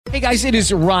Hey guys, it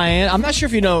is Ryan. I'm not sure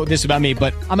if you know this about me,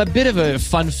 but I'm a bit of a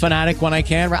fun fanatic when I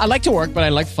can. I like to work, but I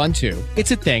like fun too.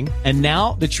 It's a thing. And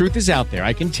now the truth is out there.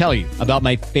 I can tell you about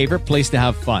my favorite place to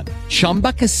have fun.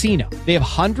 Chumba Casino. They have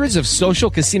hundreds of social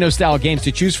casino style games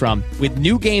to choose from with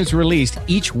new games released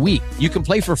each week. You can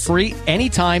play for free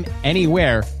anytime,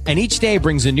 anywhere. And each day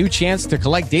brings a new chance to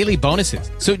collect daily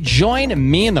bonuses. So join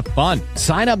me in the fun.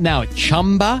 Sign up now at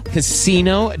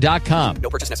ChumbaCasino.com. No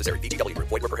purchase necessary. VGW.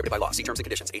 Void where prohibited by law. See terms and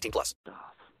conditions. 18+.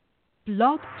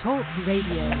 Blog Talk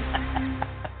Radio.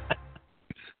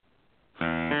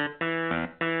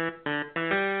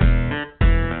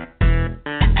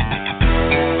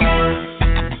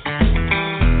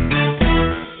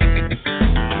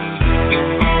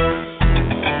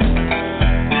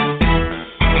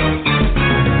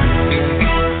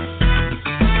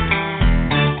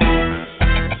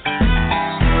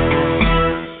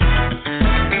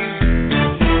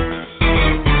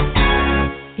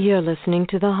 You're listening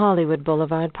to the Hollywood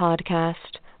Boulevard podcast,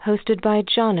 hosted by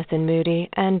Jonathan Moody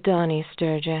and Donnie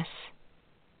Sturges.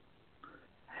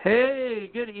 Hey,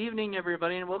 good evening,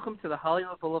 everybody, and welcome to the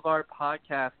Hollywood Boulevard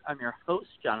podcast. I'm your host,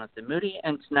 Jonathan Moody,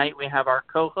 and tonight we have our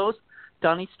co-host,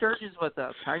 Donnie Sturges, with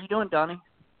us. How are you doing, Donnie?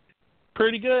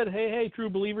 Pretty good. Hey, true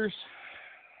believers.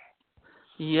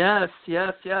 Yes.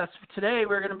 Today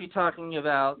we're going to be talking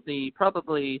about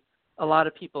probably a lot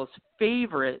of people's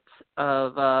favorites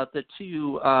of the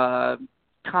two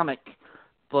comic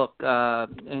book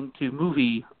into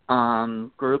movie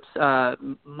groups,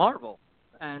 Marvel,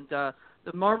 and the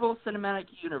Marvel Cinematic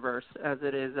Universe, as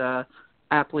it is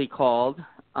aptly called,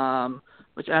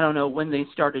 which I don't know when they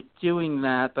started doing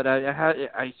that, but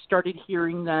I started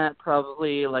hearing that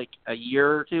probably like a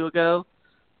year or two ago,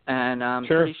 and I'm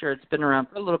pretty sure it's been around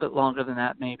for a little bit longer than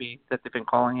that, maybe, that they've been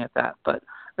calling it that. But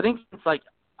I think it's like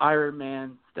Iron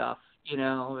Man stuff,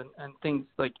 and things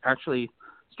like actually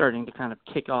starting to kind of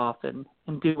kick off and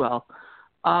do well.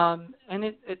 And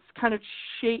it's kind of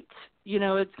shaped,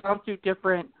 it's gone through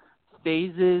different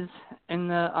phases in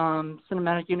the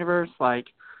cinematic universe. Like,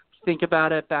 think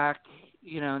about it back,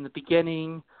 in the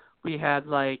beginning, we had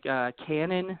like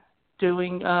Canon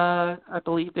doing, I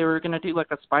believe they were going to do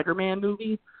like a Spider-Man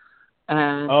movie.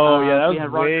 And, that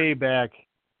was way back.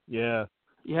 Yeah.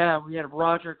 Yeah, we had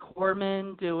Roger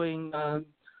Corman doing,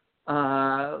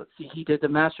 let's see, he did the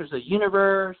Masters of the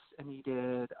Universe, and he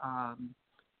did, I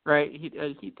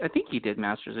think he did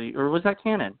Masters of the, or was that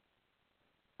canon?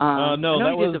 No,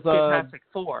 that was the Fantastic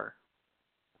Four.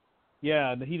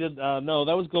 Yeah, he did. No,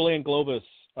 that was Golan Globus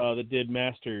that did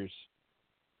Masters.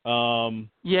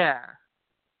 Yeah.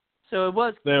 So it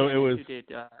was. Who did.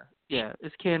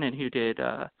 It's Canon who did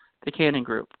the Canon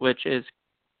Group, which is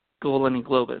Golan and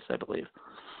Globus, I believe.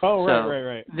 Oh,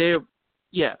 right.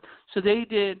 So they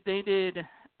did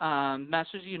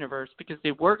Masters of the Universe because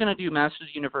they were going to do Masters of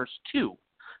the Universe 2,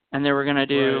 and they were going to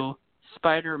do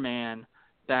Spider-Man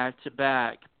back to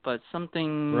back, but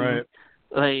something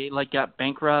like got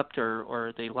bankrupt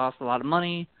or they lost a lot of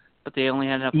money, but they only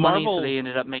had enough money, so they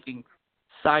ended up making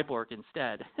Cyborg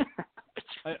instead.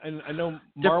 I know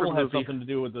Marvel had something to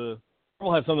do with the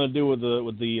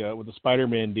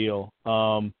Spider-Man deal.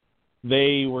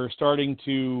 They were starting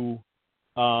to,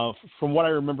 from what I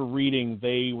remember reading,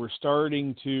 they were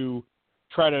starting to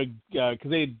try to, because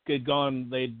they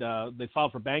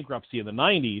filed for bankruptcy in the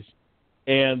 90s,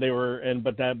 and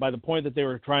but by the point that they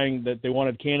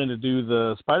wanted Canon to do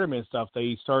the Spider-Man stuff,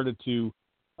 they started to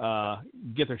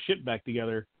get their shit back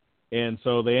together, and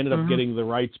so they ended up getting the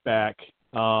rights back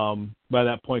by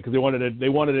that point because they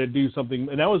wanted to do something,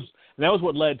 and that was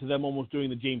what led to them almost doing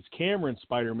the James Cameron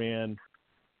Spider-Man.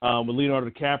 With Leonardo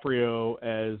DiCaprio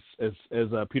as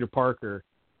Peter Parker,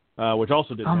 which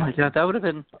also did. Oh my God, that would have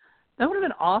been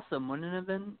awesome, wouldn't it have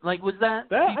been? Like, was that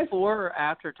before or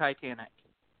after Titanic?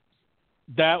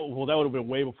 That would have been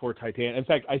way before Titanic. In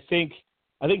fact, I think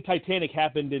Titanic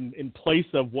happened in place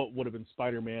of what would have been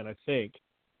Spider-Man. I think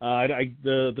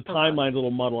the timeline's a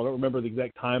little muddled. I don't remember the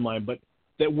exact timeline, but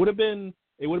it would have been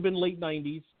late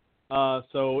 90s.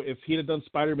 So if he'd have done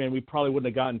Spider-Man, we probably wouldn't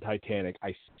have gotten Titanic,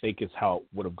 I think is how it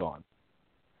would have gone.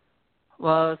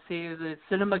 Well, see, the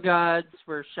cinema gods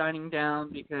were shining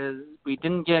down because we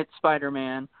didn't get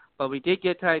Spider-Man, but we did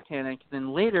get Titanic.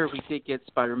 Then later we did get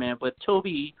Spider-Man with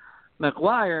Tobey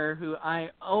Maguire, who I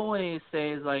always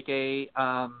say is like a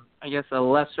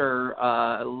lesser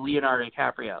Leonardo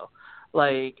DiCaprio.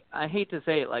 Like, I hate to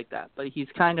say it like that, but he's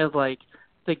kind of like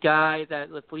the guy that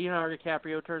if Leonardo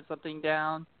DiCaprio turns something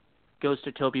down, goes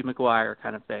to Tobey Maguire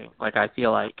kind of thing. Like, I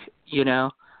feel like, Yeah,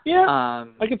 I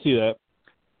can see that.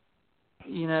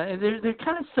 They're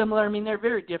kind of similar. I mean, they're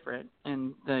very different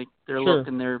in their look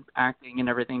and their acting and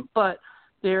everything. But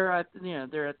they're at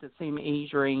the same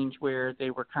age range where they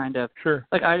were kind of Sure.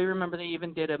 like, I remember they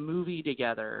even did a movie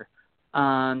together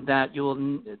that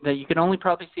you can only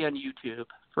probably see on YouTube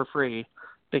for free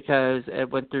because it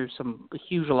went through some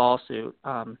huge lawsuit.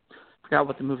 Forgot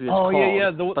what the movie was called. Oh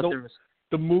yeah.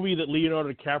 The movie that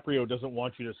Leonardo DiCaprio doesn't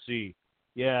want you to see.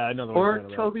 Yeah, I know the one. Or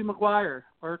Tobey Maguire.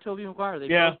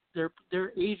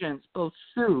 Their agents both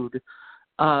sued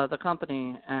the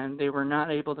company, and they were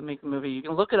not able to make the movie. You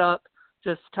can look it up.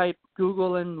 Just type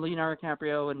Google in Leonardo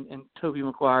DiCaprio and Tobey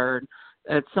Maguire.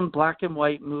 It's some black and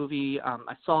white movie.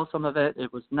 I saw some of it.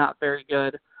 It was not very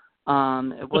good.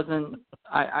 It wasn't.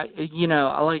 I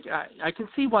can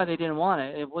see why they didn't want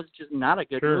it. It was just not a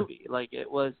good movie. Like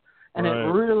it was, and it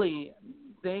really.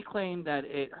 They claimed that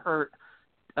it hurt.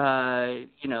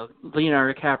 Leonardo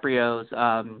DiCaprio's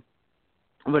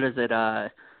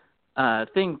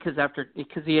thing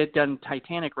because he had done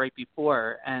Titanic right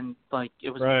before, and like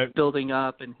it was building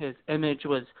up, and his image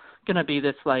was gonna be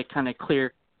this like kind of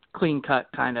clean cut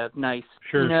kind of nice,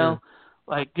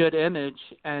 like good image,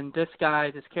 and this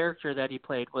character that he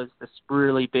played was this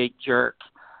really big jerk,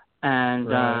 and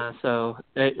so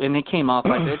it came off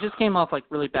like it just came off like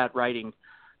really bad writing.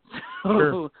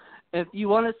 So if you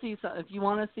want to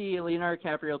see Leonardo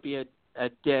DiCaprio be a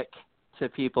dick to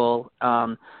people,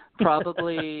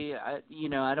 probably I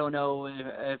don't know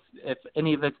if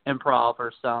any of it's improv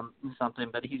or something,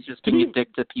 but he's just being a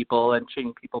dick to people and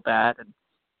treating people bad. And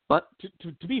but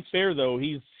to be fair though,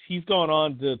 he's gone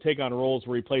on to take on roles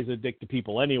where he plays a dick to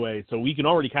people anyway, so we can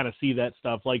already kind of see that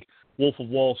stuff like Wolf of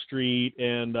Wall Street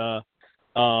and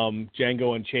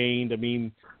Django Unchained. I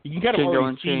mean, you can kind of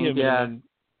already see him.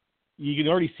 You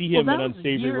can already see him in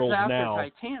unsavory roles now.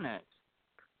 Titanic.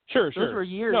 Sure. Those were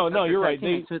years. No, you're right.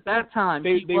 So at that time,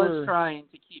 he was trying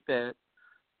to keep it,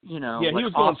 he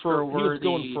was going for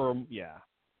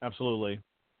absolutely.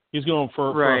 He was going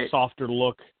for a softer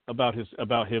look about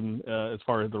him as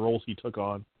far as the roles he took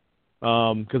on.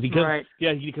 Because he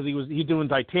was doing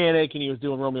Titanic and he was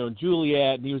doing Romeo and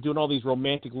Juliet and he was doing all these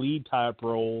romantic lead type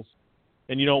roles,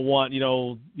 and you don't want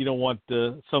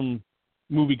some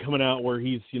movie coming out where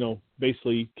he's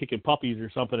basically kicking puppies or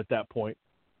something at that point.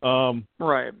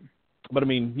 Right. But I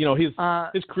mean,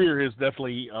 his career has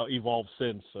definitely evolved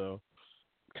since, so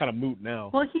kind of moot now.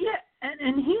 Well,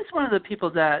 and he's one of the people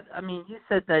that, I mean, you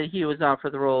said that he was out for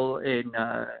the role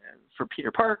for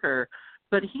Peter Parker,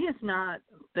 but he has not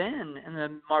been in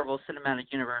the Marvel Cinematic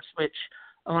Universe, which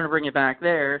I want to bring it back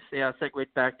there. See how I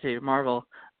segued back to Marvel.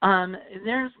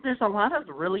 There's a lot of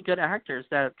really good actors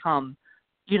that have come,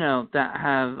 that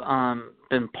have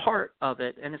been part of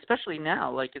it, and especially now,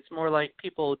 like it's more like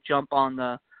people jump on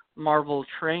the Marvel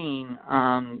train.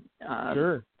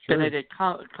 Sure. Benedict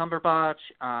Cumberbatch,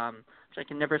 which I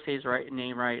can never say his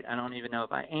name right. I don't even know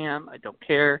if I am. I don't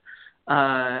care.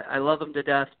 I love him to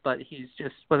death, but he's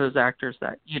just one of those actors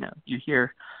that you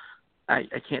hear. I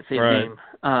can't say his name.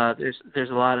 There's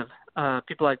a lot of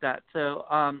people like that. So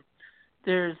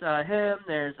there's him.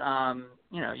 There's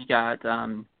you got.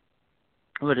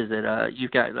 What is it? You've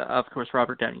got, of course,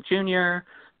 Robert Downey Jr.,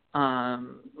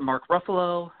 Mark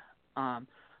Ruffalo,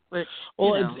 which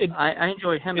I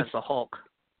enjoy him as the Hulk.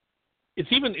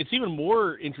 It's even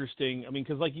more interesting. I mean,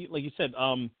 because like you said,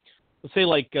 let's say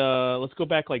let's go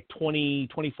back like 20,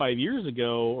 25 years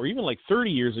ago, or even like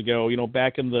 30 years ago.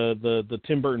 Back in the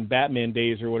Tim Burton Batman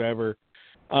days or whatever.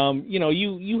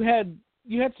 You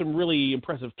had some really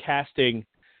impressive casting.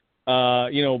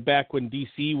 Back when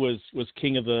DC was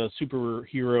king of the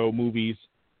superhero movies,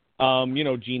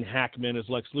 Gene Hackman as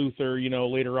Lex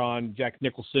Luthor, later on Jack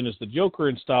Nicholson as the Joker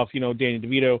and stuff, Danny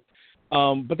DeVito.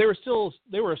 But they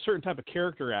were a certain type of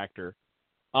character actor.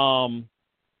 And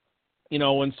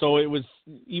so it was,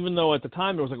 even though at the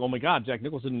time it was like, oh my God, Jack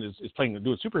Nicholson is playing a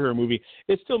superhero movie,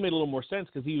 it still made a little more sense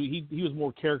because he was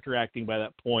more character acting by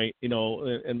that point, and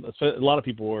so a lot of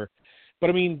people were. But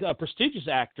I mean, a prestigious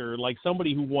actor, like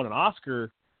somebody who won an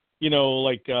Oscar,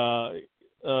 like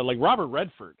Robert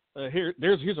Redford.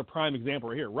 Here's a prime example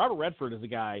right here. Robert Redford is a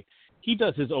guy. He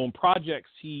does his own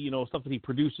projects. He, stuff that he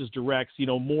produces, directs.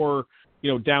 More,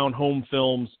 down home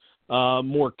films,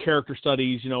 more character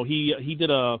studies. He did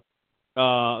a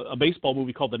baseball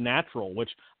movie called The Natural,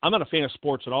 which I'm not a fan of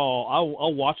sports at all.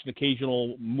 I'll watch an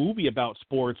occasional movie about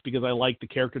sports because I like the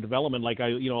character development, like I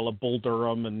love Bull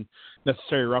Durham and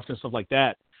Necessary Roughness, stuff like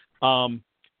that.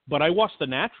 But I watched The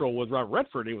Natural with Robert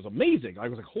Redford. It was amazing. I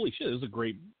was like, holy shit, this is a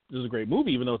great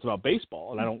movie, even though it's about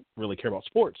baseball, and I don't really care about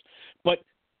sports. But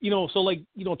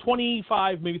So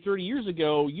 25, maybe 30 years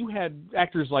ago, you had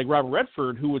actors like Robert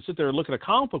Redford who would sit there and look at a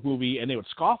comic book movie and they would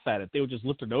scoff at it. They would just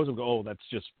lift their nose and go, "Oh, that's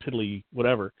just piddly,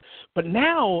 whatever." But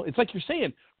now it's like you're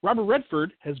saying, Robert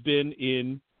Redford has been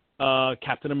in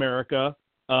Captain America,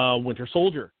 Winter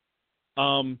Soldier.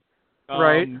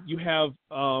 Right. You have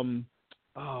who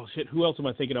else am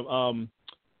I thinking of?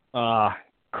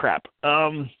 Crap.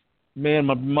 Man,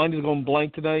 my mind is going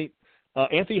blank tonight.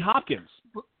 Anthony Hopkins.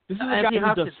 This is a guy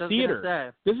who does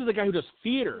theater. This is a guy who does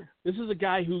theater. This is a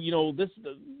guy who,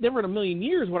 never in a million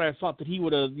years would I have thought that he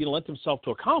would have, lent himself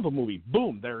to a comic book movie.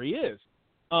 Boom, there he is.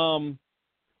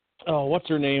 What's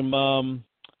her name?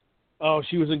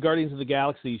 She was in Guardians of the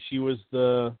Galaxy. She was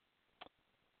her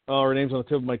name's on the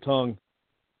tip of my tongue.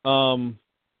 I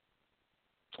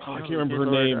can't remember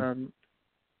her name.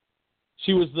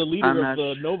 She was the leader of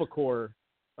the Nova Corps,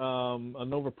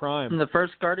 Nova Prime. In the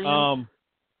first Guardians?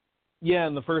 Yeah,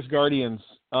 in the first Guardians.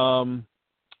 Her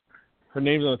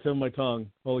name's on the tip of my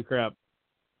tongue. Holy crap.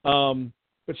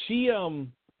 But she's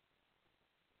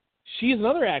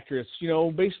another actress.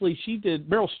 Basically she did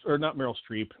not Meryl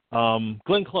Streep.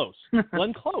 Glenn Close.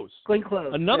 Glenn Close. Glenn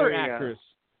Close. Another actress.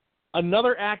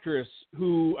 Another actress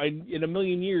who in a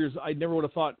million years I never would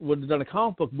have thought would have done a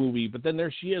comic book movie, but then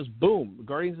there she is. Boom.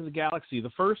 Guardians of the Galaxy,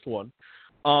 the first one.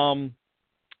 And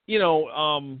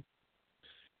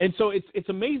so it's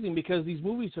amazing because these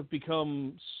movies have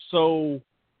become so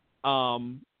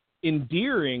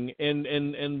endearing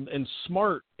and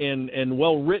smart and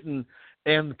well written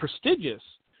and prestigious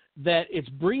that it's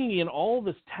bringing in all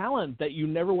this talent that you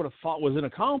never would have thought was in a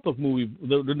comic book movie.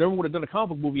 They never would have done a comic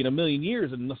book movie in a million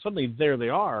years, and suddenly there they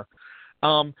are.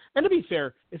 And to be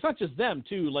fair, it's not just them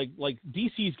too. Like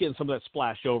DC's getting some of that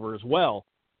splash over as well.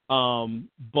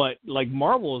 But like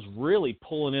Marvel is really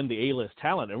pulling in the A-list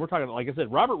talent, and we're talking, like I said,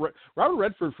 Robert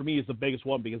Redford for me is the biggest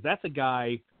one because that's a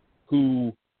guy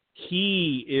who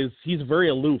he's very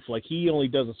aloof. Like he only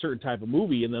does a certain type of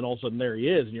movie, and then all of a sudden there he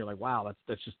is, and you're like, wow,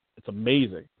 that's just it's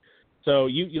amazing. So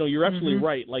you're absolutely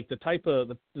right. Like the type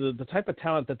of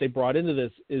talent that they brought into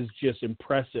this is just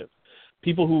impressive.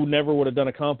 People who never would have done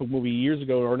a comic book movie years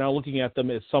ago are now looking at them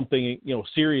as something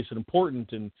serious and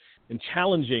important and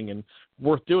challenging and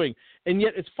worth doing. And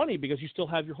yet it's funny because you still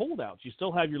have your holdouts. You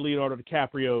still have your Leonardo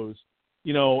DiCaprios,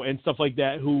 and stuff like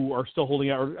that who are still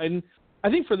holding out. And I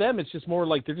think for them it's just more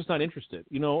like they're just not interested,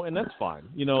 and that's fine.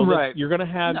 Right. You're going to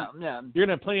have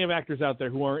plenty of actors out there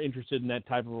who aren't interested in that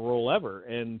type of a role ever.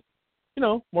 And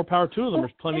more power to them.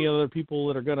 There's plenty of other people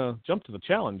that are going to jump to the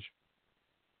challenge.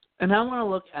 And I want to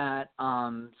look at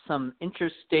some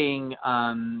interesting,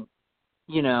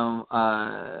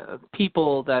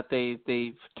 people that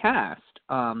they've cast.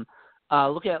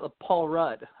 Look at Paul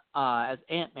Rudd as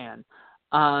Ant-Man.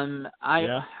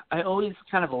 I always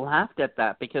kind of laughed at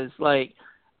that because, like,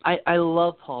 I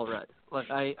love Paul Rudd.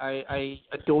 Like, I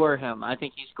adore him. I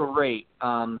think he's great.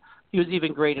 He was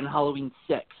even great in Halloween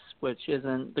 6. Which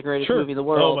isn't the greatest movie in the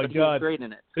world, but he was great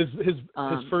in it. His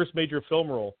first major film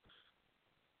role.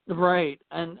 Right,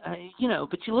 and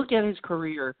but you look at his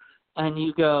career and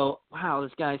you go, wow,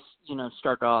 this guy,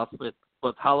 started off with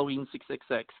Halloween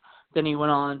 666. Then he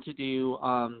went on to do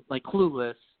like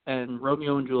Clueless and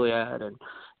Romeo and Juliet, and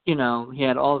he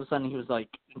had all of a sudden he was like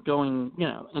going,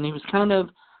 and he was kind of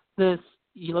this.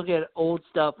 You look at old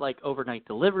stuff like Overnight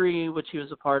Delivery, which he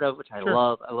was a part of, which I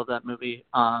love. I love that movie.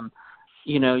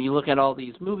 You look at all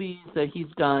these movies that he's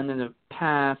done in the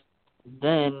past,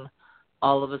 then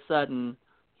all of a sudden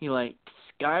he like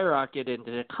skyrocketed into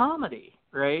the comedy,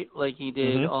 right? Like he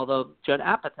did all the Judd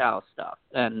Apatow stuff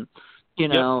and,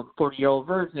 40-Year-Old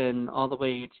Virgin all the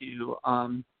way to,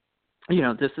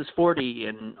 This Is 40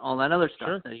 and all that other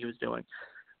stuff that he was doing.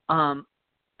 And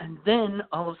then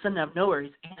all of a sudden out of nowhere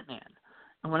he's Ant-Man.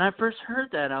 And when I first heard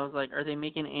that, I was like, are they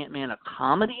making Ant-Man a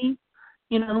comedy?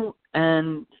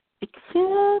 And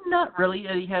it's not really.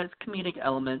 He has comedic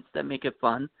elements that make it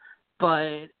fun,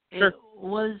 but it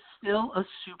was still a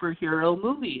superhero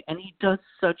movie, and he does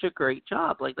such a great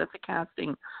job. Like, that's a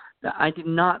casting that I did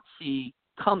not see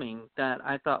coming that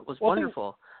I thought was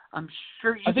wonderful. I'm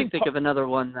sure you can think of another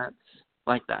one that's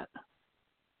like that.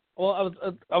 Well,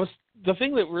 I was the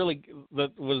thing that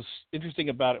was interesting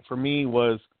about it for me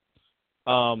was,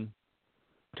 because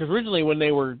originally when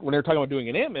they were talking about doing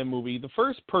an Ant-Man movie, the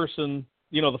first person.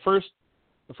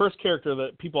 The first character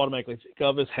that people automatically think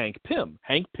of is Hank Pym.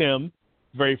 Hank Pym,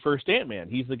 very first Ant-Man.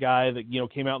 He's the guy that,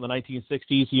 came out in the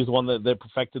 1960s. He was the one that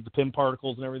perfected the Pym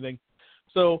particles and everything.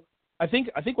 So I think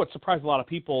what surprised a lot of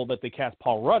people that they cast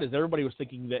Paul Rudd is everybody was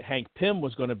thinking that Hank Pym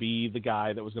was going to be the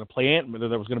guy that was going to play Ant-Man,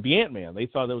 that was going to be Ant-Man. They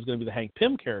thought that was going to be the Hank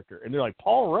Pym character. And they're like,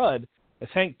 Paul Rudd as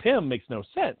Hank Pym makes no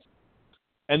sense.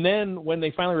 And then when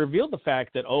they finally revealed the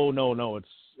fact that, oh, no,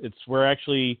 it's we're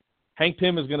actually Hank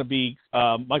Pym is going to be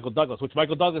Michael Douglas, which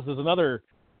Michael Douglas is another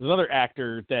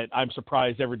actor that I'm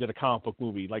surprised ever did a comic book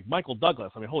movie. Like Michael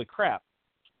Douglas, I mean, holy crap.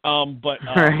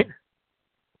 Right.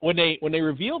 When they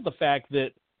revealed the fact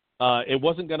that it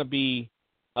wasn't going to be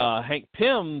Hank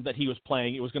Pym that he was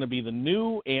playing, it was going to be the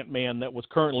new Ant-Man that was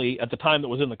currently, at the time that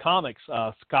was in the comics,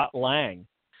 Scott Lang.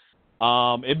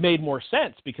 It made more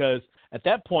sense because at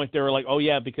that point they were like, oh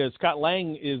yeah, because Scott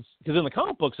Lang because in the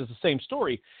comic books it's the same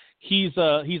story. He's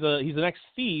an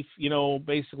ex-thief,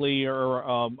 basically,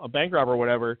 or a bank robber or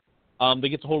whatever. That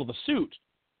gets a hold of the suit,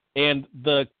 and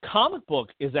the comic book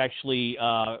is actually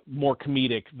more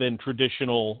comedic than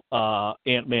traditional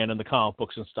Ant-Man in the comic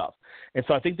books and stuff. And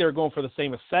so I think they were going for the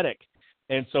same aesthetic.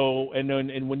 And so,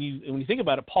 and when you think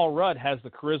about it, Paul Rudd has the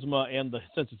charisma and the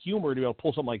sense of humor to be able to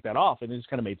pull something like that off, and it just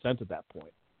kind of made sense at that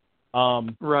point.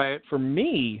 Right. For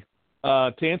me,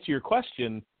 to answer your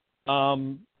question,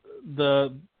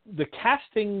 the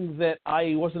casting that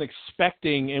I wasn't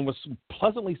expecting and was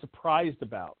pleasantly surprised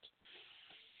about,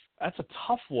 that's a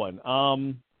tough one.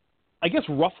 I guess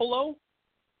Ruffalo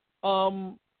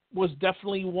was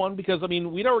definitely one because, I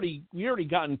mean, we'd already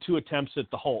gotten 2 attempts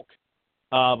at the Hulk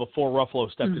before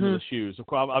Ruffalo stepped into the shoes.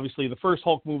 Obviously, the first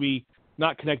Hulk movie,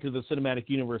 not connected to the cinematic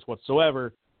universe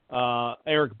whatsoever.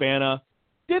 Eric Bana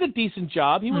did a decent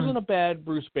job. He wasn't a bad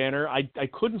Bruce Banner. I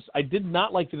did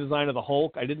not like the design of the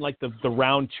Hulk. I didn't like the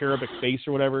round cherubic face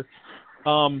or whatever.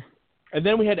 And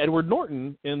then we had Edward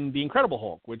Norton in The Incredible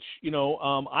Hulk, which,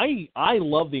 I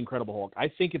love The Incredible Hulk.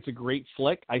 I think it's a great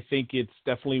flick. I think it's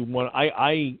definitely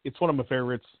it's one of my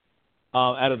favorites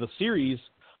out of the series,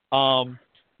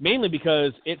 mainly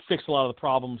because it fixed a lot of the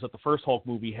problems that the first Hulk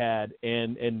movie had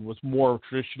and was more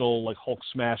traditional, like Hulk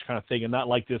smash kind of thing, and not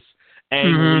like this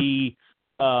angry,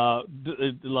 Ang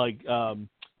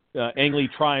Lee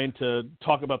trying to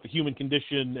talk about the human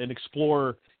condition and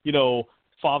explore,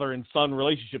 father and son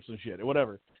relationships and shit or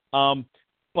whatever.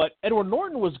 But Edward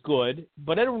Norton was good,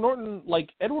 but Edward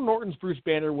Norton's Bruce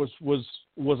Banner was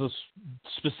a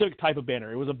specific type of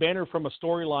banner. It was a banner from a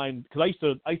storyline, because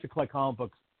I used to collect comic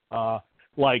books.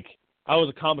 Like I was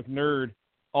a comic nerd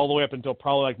all the way up until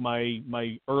probably like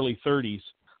my early 30s.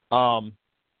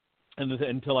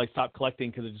 Until I stopped collecting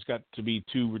because it just got to be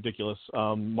too ridiculous.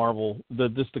 Marvel, the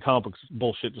comic books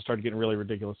bullshit just started getting really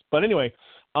ridiculous. But anyway,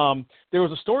 there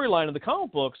was a storyline in the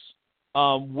comic books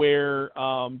where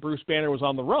Bruce Banner was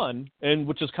on the run, and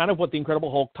which is kind of what the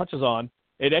Incredible Hulk touches on.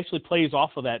 It actually plays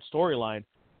off of that storyline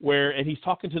and he's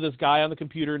talking to this guy on the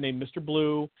computer named Mr.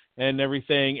 Blue and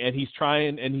everything, and he's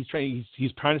trying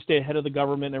to stay ahead of the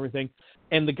government and everything.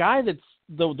 And the guy that's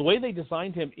the way they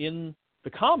designed him in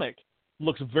the comic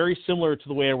looks very similar to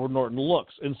the way Edward Norton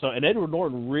looks. And Edward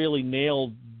Norton really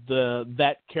nailed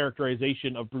that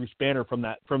characterization of Bruce Banner from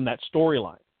that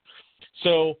storyline.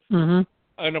 So,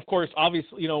 and of course,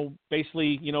 obviously,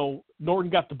 basically,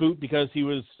 Norton got the boot because he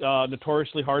was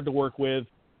notoriously hard to work with.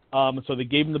 So they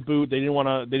gave him the boot. They didn't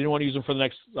want to use him for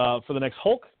the next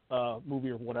Hulk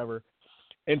movie or whatever.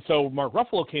 And so Mark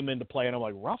Ruffalo came into play, and I'm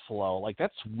like, Ruffalo, like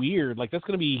that's weird. Like that's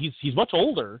going to be he's much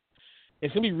older.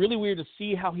 It's going to be really weird to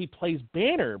see how he plays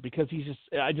Banner because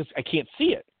I can't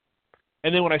see it.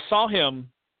 And then when I saw him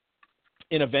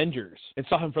in Avengers and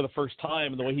saw him for the first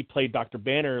time and the way he played Dr.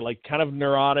 Banner, like kind of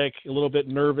neurotic, a little bit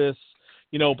nervous,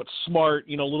 but smart,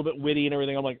 a little bit witty and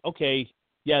everything. I'm like, okay,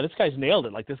 yeah, this guy's nailed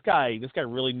it. Like this guy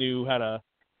really knew how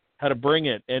to bring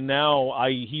it. And now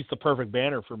he's the perfect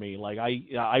Banner for me. Like I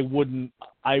don't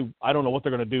know what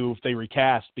they're going to do if they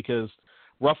recast, because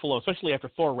Ruffalo, especially after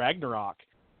Thor Ragnarok,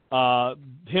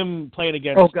 him playing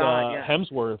against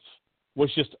Hemsworth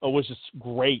was just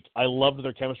great. I loved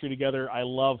their chemistry together. I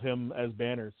love him as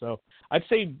Banner. So I'd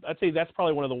say that's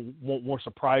probably one of the more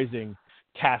surprising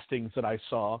castings that I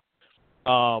saw.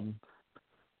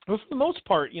 But for the most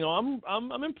part,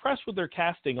 I'm impressed with their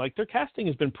casting. Like their casting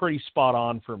has been pretty spot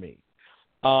on for me.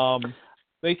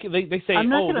 They say,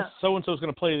 so and so is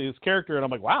going to play this character, and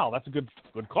I'm like, wow, that's a good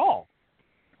call.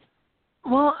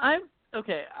 Well, I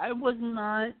was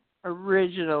not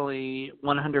originally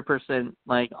 100%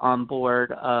 like on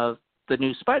board of the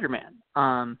new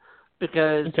Spider-Man,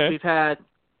 because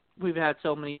we've had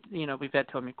so many, we've had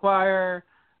Tobey Maguire,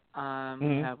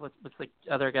 we have what's the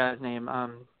other guy's name,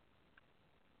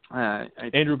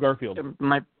 Andrew Garfield.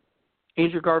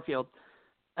 Andrew Garfield,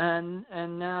 and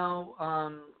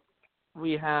now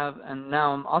we have, and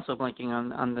now I'm also blanking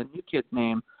on the new kid's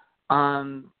name,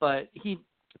 but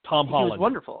Tom Holland. He was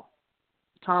wonderful.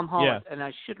 Tom Holland, and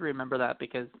I should remember that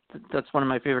because that's one of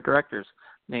my favorite directors'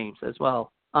 names as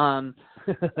well. Fright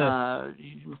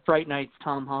Night's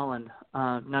Tom Holland.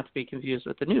 not to be confused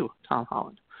with the new Tom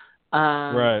Holland.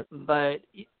 Right. But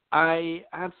I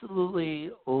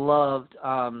absolutely loved.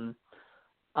 I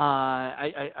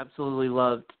absolutely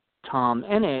loved Tom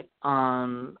in it.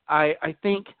 I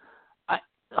think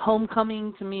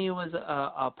Homecoming to me was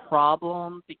a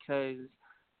problem because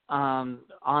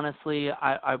honestly,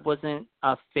 I wasn't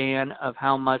a fan of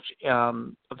how much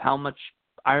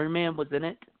Iron Man was in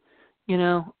it. You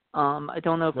know, I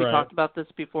don't know if we talked about this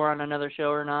before on another show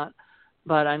or not,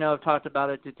 but I know I've talked about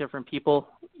it to different people.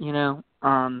 You know,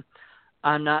 I'm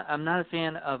not a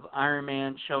fan of Iron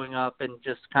Man showing up and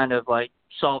just kind of like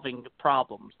solving the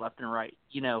problems left and right.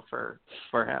 You know, for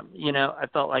him. You know, I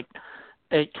felt like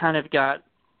it kind of got,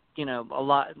 you know, a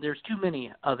lot. There's too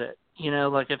many of it. You know,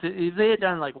 like if they had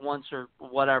done like once or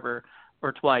whatever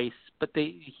or twice, but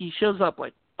he shows up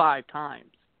like 5 times.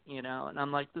 You know, and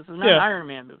I'm like, this is not an Iron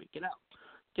Man movie.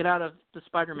 Get out of the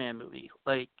Spider-Man movie.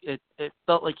 Like it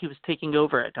felt like he was taking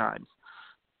over at times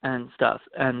and stuff,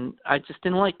 and I just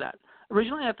didn't like that.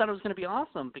 Originally, I thought it was going to be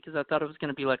awesome because I thought it was going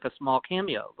to be like a small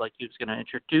cameo, like he was going to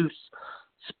introduce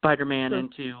Spider-Man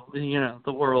into, you know,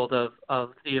 the world of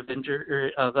the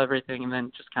Avenger, of everything, and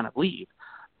then just kind of leave.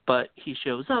 But he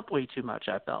shows up way too much,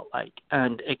 I felt like,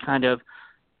 and it kind of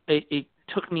it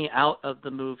took me out of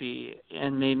the movie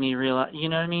and made me realize, you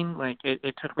know what I mean? Like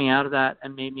it took me out of that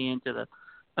and made me into the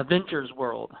Avengers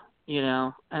world, you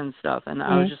know, and stuff. And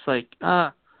I was just like,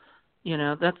 you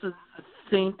know, that's the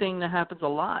same thing that happens a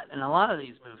lot in a lot of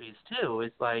these movies too.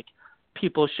 It's like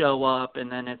people show up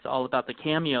and then it's all about the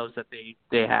cameos that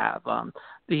they have.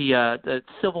 The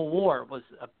Civil War was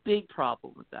a big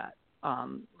problem with that.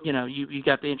 You know, you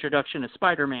got the introduction of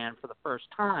Spider-Man for the first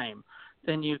time.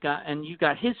 Then you got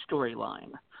his storyline,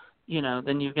 you know.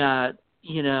 Then you got,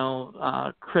 you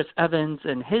know, Chris Evans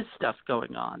and his stuff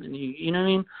going on, and you know what I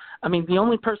mean. I mean, the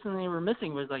only person they were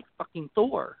missing was like fucking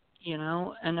Thor, you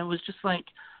know, and it was just like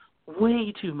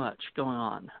way too much going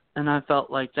on, and I felt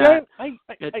like that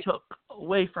it took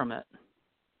away from it.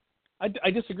 I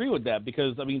disagree with that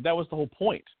because I mean that was the whole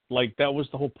point. Like that was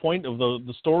the whole point of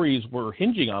the stories were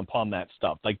hinging upon that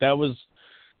stuff. Like that was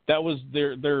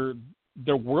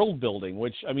their world building,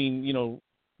 which, I mean, you know,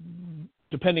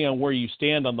 depending on where you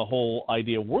stand on the whole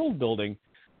idea of world building,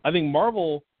 I think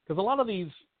Marvel, because a lot of these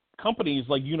companies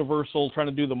like Universal trying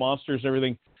to do the monsters and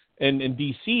everything, and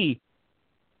DC,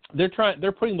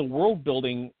 they're putting the world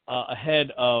building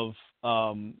ahead of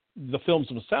the films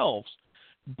themselves.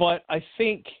 But I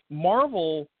think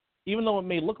Marvel, even though it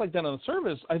may look like that on the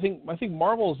surface, I think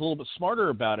Marvel is a little bit smarter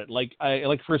about it. Like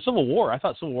for Civil War, I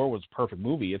thought Civil War was a perfect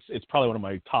movie. It's probably one of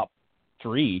my top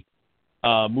 3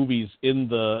 movies in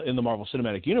the Marvel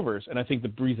Cinematic Universe, and I think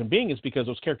the reason being is because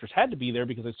those characters had to be there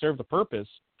because they served the purpose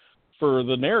for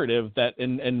the narrative that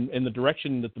in the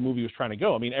direction that the movie was trying to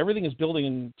go. I mean, everything is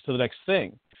building to the next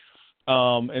thing,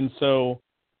 and so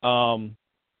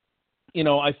you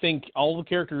know, I think all the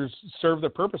characters served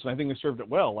their purpose, and I think they served it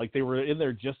well. Like they were in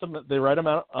there just the right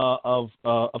amount of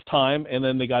time, and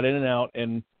then they got in and out,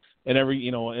 and every,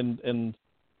 you know, and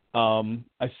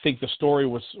I think the story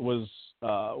was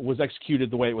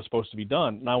executed the way it was supposed to be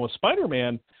done. Now with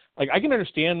Spider-Man, like I can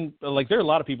understand, like there are a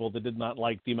lot of people that did not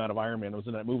like the amount of Iron Man that was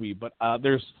in that movie, but I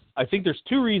think there's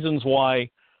 2 reasons why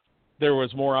there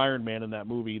was more Iron Man in that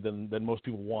movie than most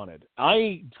people wanted.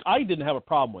 I didn't have a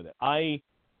problem with it. I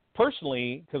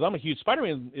personally, because I'm a huge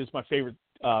Spider-Man is my favorite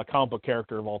comic book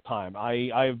character of all time.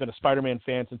 I've been a Spider-Man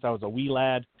fan since I was a wee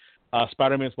lad.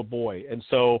 Spider-Man's my boy, and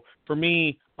so for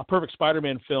me, a perfect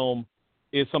Spider-Man film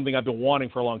is something I've been wanting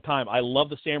for a long time. I love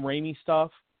the Sam Raimi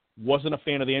stuff. Wasn't a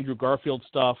fan of the Andrew Garfield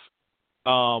stuff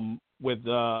with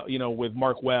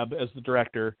Mark Webb as the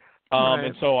director. Right.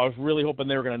 And so I was really hoping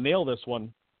they were going to nail this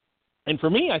one. And for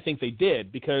me, I think they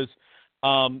did because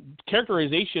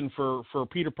characterization for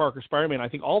Peter Parker Spider-Man, I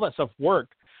think all that stuff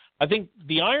worked. I think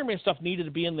the Iron Man stuff needed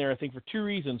to be in there, I think, for 2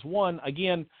 reasons. One,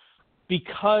 again,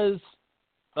 because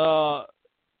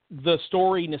the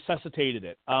story necessitated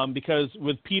it, because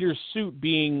with Peter's suit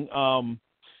being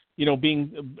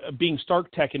being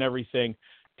Stark Tech and everything,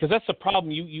 because that's the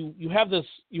problem. You have this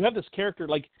character,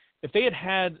 like if they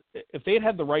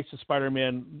had the rights to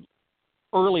Spider-Man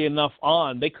early enough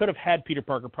on, they could have had Peter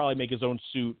Parker probably make his own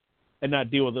suit and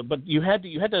not deal with it. But you had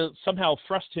to somehow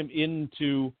thrust him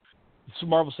into the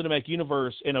Marvel Cinematic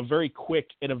Universe in a very quick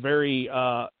and a very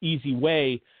easy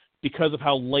way, because of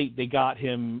how late they got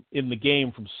him in the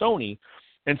game from Sony.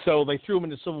 And so they threw him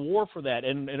into Civil War for that.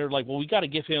 And they're like, well, we got to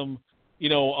give him, you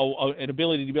know, an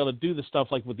ability to be able to do the stuff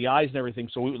like with the eyes and everything.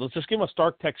 So let's just give him a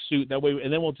Stark Tech suit that way,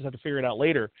 and then we'll just have to figure it out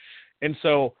later. And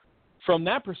so from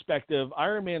that perspective,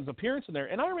 Iron Man's appearance in there,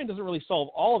 and Iron Man doesn't really solve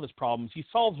all of his problems. He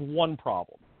solves one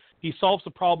problem. he solves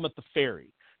the problem at the ferry.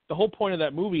 The whole point of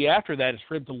that movie after that is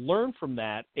for him to learn from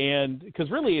that, and because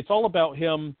really it's all about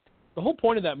him. The whole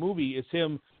point of that movie is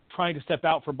him trying to step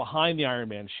out from behind the Iron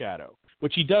Man shadow,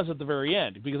 which he does at the very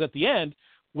end. Because at the end,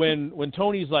 when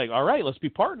Tony's like, all right, let's be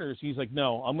partners, he's like,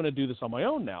 no, I'm going to do this on my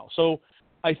own now. So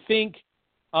I think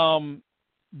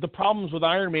the problems with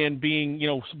Iron Man being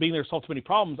there solved too many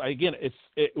problems,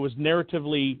 it was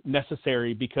narratively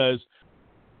necessary because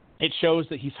it shows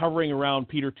that he's hovering around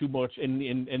Peter too much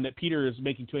and that Peter is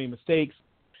making too many mistakes.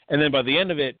 And then by the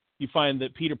end of it, you find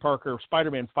that Peter Parker,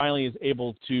 Spider-Man, finally is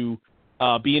able to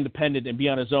be independent and be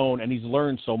on his own, and he's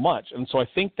learned so much. And so I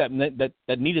think that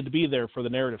needed to be there for the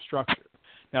narrative structure.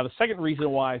 Now, the second reason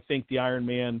why I think the Iron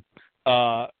Man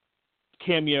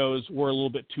cameos were a little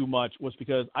bit too much was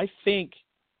because I think,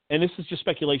 and this is just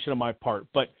speculation on my part,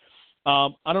 but I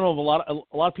don't know if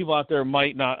a lot of people out there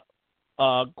might not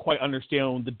quite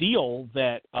understand the deal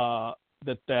that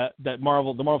the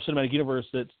Marvel Cinematic Universe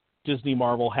that Disney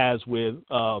Marvel has with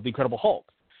the Incredible Hulk.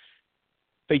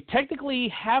 They technically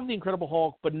have the Incredible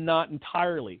Hulk, but not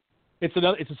entirely. It's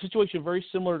a situation very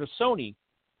similar to Sony.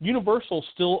 Universal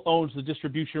still owns the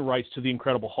distribution rights to the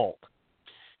Incredible Hulk.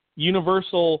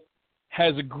 Universal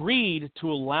has agreed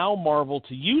to allow Marvel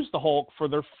to use the Hulk for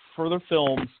their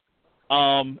films,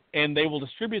 and they will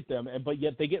distribute them, but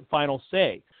yet they get final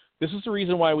say. This is the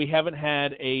reason why we haven't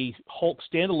had a Hulk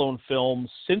standalone film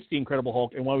since the Incredible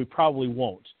Hulk, and why we probably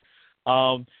won't.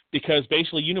 Because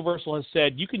basically Universal has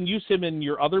said you can use him in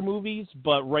your other movies,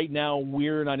 but right now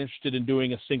we're not interested in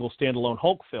doing a single standalone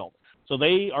Hulk film. So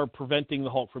they are preventing the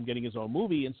Hulk from getting his own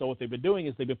movie, and so what they've been doing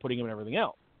is they've been putting him in everything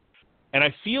else. And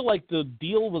I feel like the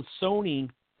deal with Sony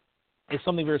is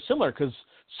something very similar, because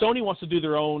Sony wants to do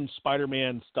their own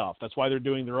Spider-Man stuff. That's why they're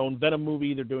doing their own Venom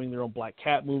movie, they're doing their own Black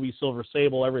Cat movie, Silver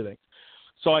Sable, everything.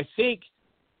 So I think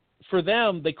for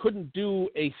them, they couldn't do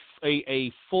a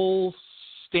full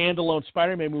standalone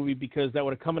Spider-Man movie because that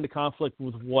would have come into conflict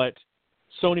with what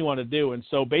Sony wanted to do. And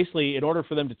so basically, in order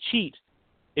for them to cheat,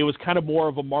 it was kind of more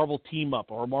of a Marvel team-up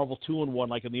or a Marvel 2-in-1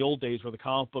 like in the old days where the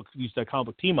comic books used to have comic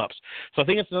book team-ups. So I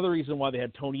think it's another reason why they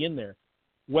had Tony in there.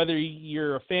 Whether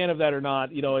you're a fan of that or not,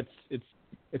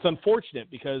 it's unfortunate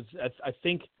because I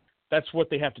think that's what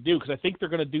they have to do, because I think they're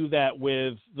going to do that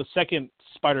with the second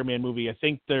Spider-Man movie. I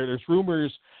think there's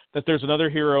rumors that there's another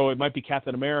hero. It might be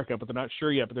Captain America, but they're not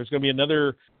sure yet. But there's going to be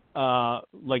another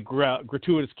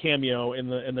gratuitous cameo in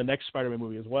the next Spider-Man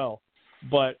movie as well.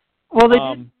 But well,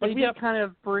 they did kind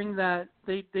of bring that.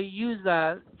 They use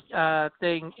that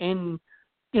thing in.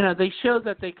 They showed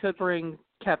that they could bring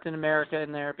Captain America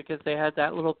in there because they had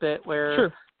that little bit where.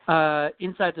 Sure.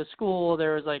 Inside the school,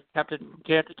 there was like Captain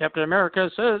America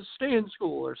says stay in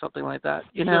school or something like that.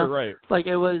 Sure, right. Like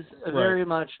it was very right.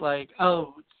 much like,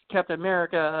 oh, Captain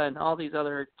America and all these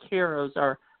other heroes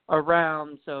are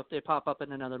around. So if they pop up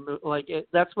in another movie,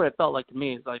 that's what it felt like to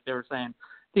me. It's like they were saying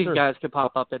these Sure. guys could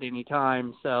pop up at any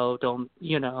time. So don't,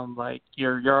 like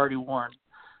you're already warned,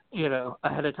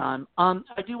 ahead of time. I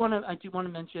do want to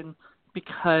mention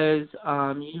because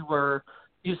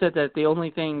you said that the only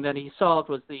thing that he solved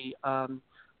was the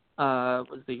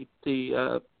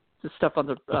stuff on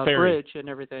the bridge and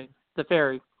everything, the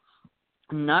ferry.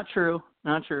 Not true.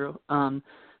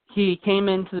 He came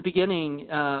into the beginning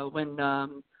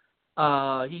when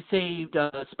he saved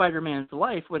Spider-Man's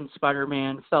life when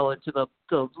Spider-Man fell into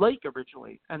the lake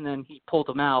originally, and then he pulled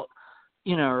him out,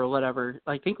 or whatever.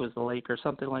 I think it was the lake or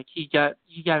something. Like he got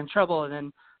in trouble, and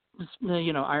then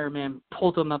Iron Man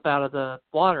pulled him up out of the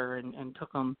water and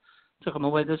took him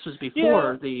away. This was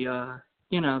before the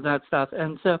that stuff.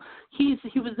 And so he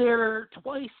was there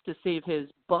twice to save his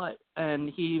butt,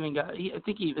 and I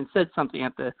think he even said something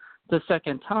at the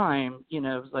second time. It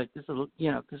was like this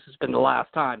has been the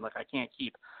last time. Like I can't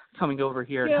keep coming over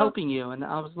here and helping you. And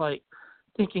I was like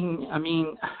thinking,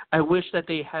 I wish that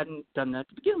they hadn't done that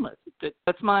to begin with.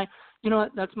 That's my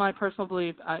that's my personal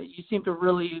belief. You seem to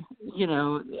really,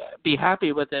 be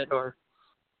happy with it,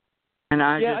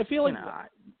 I feel like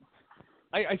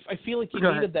I feel like you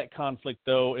needed that conflict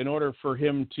though in order for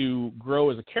him to grow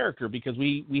as a character, because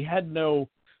we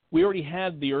already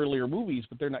had the earlier movies,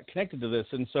 but they're not connected to this,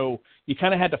 and so you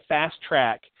kind of had to fast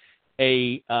track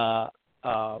a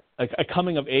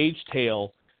coming of age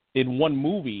tale in one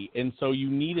movie, and so you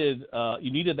needed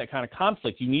that kind of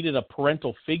conflict. You needed a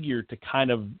parental figure to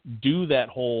kind of do that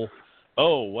whole,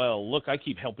 oh well, look, I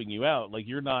keep helping you out, like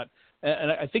you're not.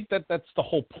 And I think that's the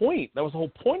whole point. That was the whole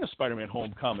point of Spider-Man: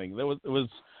 Homecoming.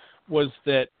 Was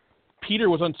that Peter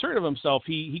was uncertain of himself.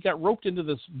 He got roped into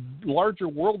this larger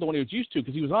world than what he was used to,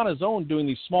 because he was on his own doing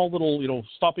these small little,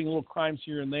 stopping little crimes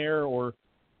here and there, or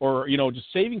or just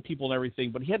saving people and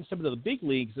everything, but he hadn't stepped into the big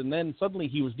leagues, and then suddenly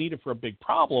he was needed for a big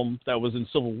problem that was in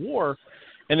Civil War,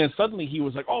 and then suddenly he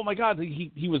was like, oh my God,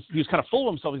 he was kind of full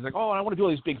of himself. He's like, oh, I want to do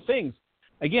all these big things.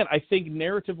 Again, I think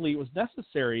narratively it was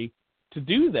necessary to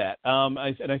do that, and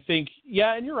I think,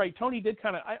 yeah, and you're right, Tony did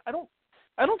kind of. I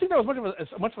don't think that was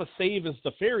much of a save as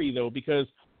the fairy though, because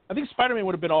I think Spider-Man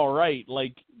would have been all right.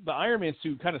 Like the Iron Man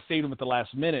suit kind of saved him at the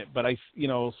last minute, but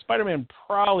Spider-Man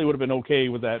probably would have been okay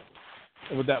with that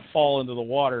fall into the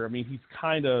water. I mean, he's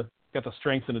kind of got the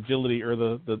strength and agility of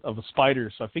the spider,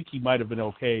 so I think he might have been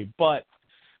okay. But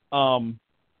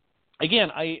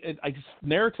again, I just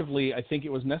narratively, I think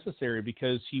it was necessary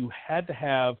because you had to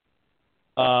have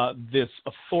this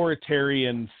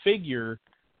authoritarian figure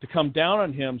to come down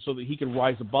on him so that he could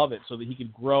rise above it, so that he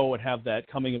could grow and have that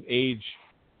coming of age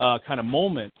kind of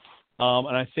moment.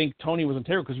 And I think Tony was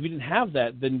integral because if you didn't have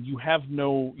that, then you have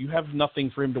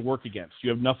nothing for him to work against. You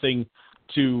have nothing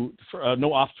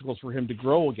no obstacles for him to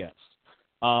grow against.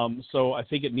 So I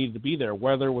think it needed to be there.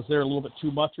 Whether was there a little bit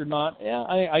too much or not, yeah,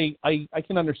 I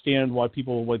can understand why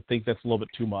people would think that's a little bit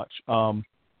too much.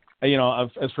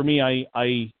 As for me,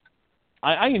 I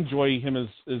enjoy him as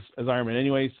Iron Man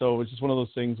anyway, so it's just one of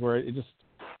those things where it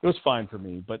was fine for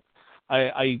me. But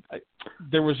I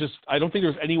don't think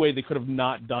there was any way they could have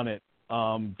not done it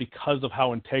because of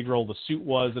how integral the suit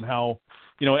was and how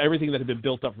everything that had been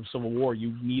built up from Civil War.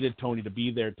 You needed Tony to be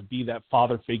there, to be that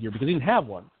father figure, because he didn't have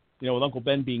one. With Uncle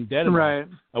Ben being dead, right?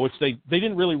 Which they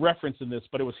didn't really reference in this,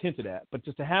 but it was hinted at. But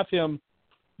just to have him,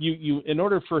 in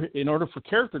order for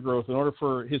character growth, in order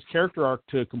for his character arc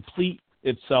to complete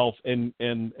itself and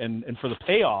for the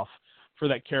payoff for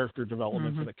that character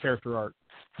development, for the character arc,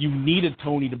 you needed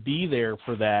Tony to be there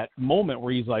for that moment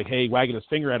where he's like, hey, wagging his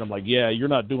finger at him like, yeah, you're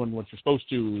not doing what you're supposed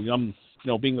to. I'm,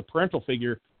 being the parental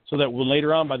figure, so that when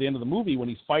later on by the end of the movie when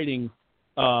he's fighting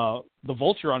the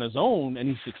Vulture on his own and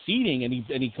he's succeeding and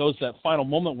he goes to that final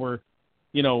moment where,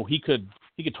 he could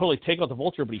totally take out the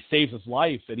Vulture, but he saves his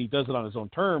life and he does it on his own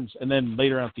terms. And then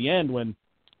later on at the end when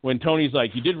Tony's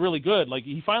like, you did really good, like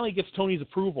he finally gets Tony's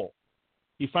approval.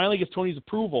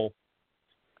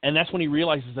 And that's when he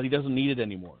realizes that he doesn't need it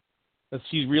anymore.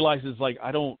 He realizes like,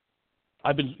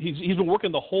 he's been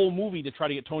working the whole movie to try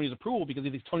to get Tony's approval because he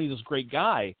thinks Tony's this great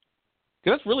guy.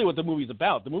 Because that's really what the movie's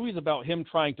about. The movie's about him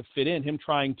trying to fit in, him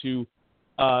trying to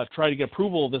try to get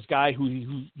approval of this guy who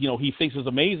he thinks is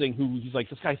amazing. Who he's like,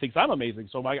 this guy thinks I'm amazing,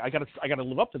 so I gotta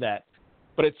live up to that.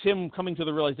 But it's him coming to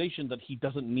the realization that he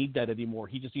doesn't need that anymore.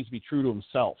 He just needs to be true to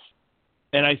himself.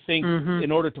 And I think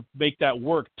in order to make that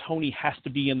work, Tony has to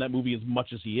be in that movie as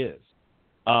much as he is.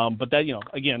 But that,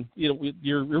 again,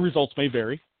 your results may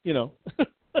vary. Yep.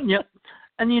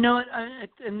 And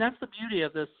and that's the beauty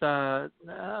of this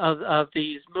of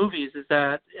these movies is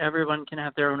that everyone can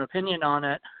have their own opinion on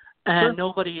it, and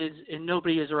nobody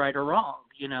is right or wrong.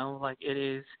 Like it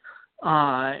is,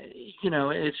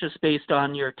 it's just based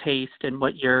on your taste and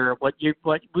what you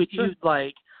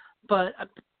like.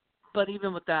 But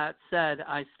even with that said,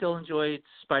 I still enjoyed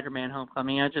Spider-Man: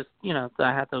 Homecoming. I just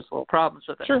I had those little problems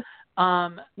with it. Sure.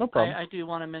 No problem. I do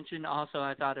want to mention also.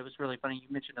 I thought it was really funny.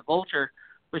 You mentioned the Vulture,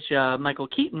 which Michael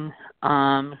Keaton,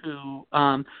 who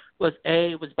was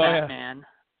Batman,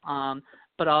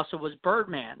 but also was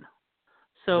Birdman.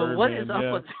 So what is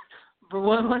up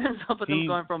with him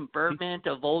going from Birdman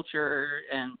to Vulture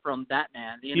and from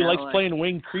Batman? He likes playing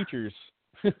winged creatures.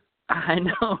 I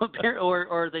know,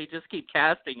 or they just keep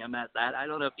casting him as that. I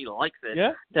don't know if he likes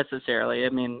it necessarily. I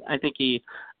mean, I think the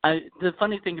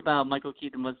funny thing about Michael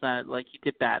Keaton was that like he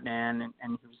did Batman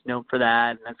and he was known for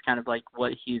that, and that's kind of like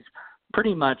what he's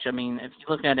pretty much. I mean, if you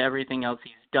look at everything else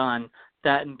he's done,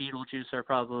 that and Beetlejuice are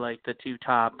probably like the two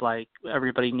top. Like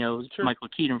everybody knows Michael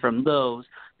Keaton from those.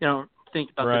 They don't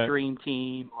think about the Dream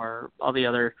Team or all the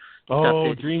other stuff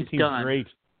that Dream he's done. Team's great.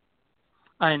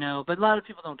 I know, but a lot of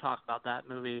people don't talk about that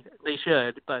movie. They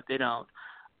should, but they don't.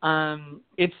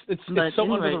 It's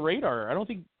so under the radar. I don't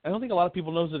think a lot of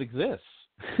people knows it exists.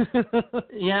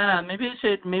 Yeah, maybe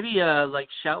like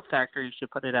Shout Factory should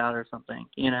put it out or something,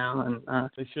 and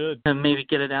they should, and maybe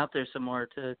get it out there some more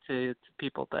to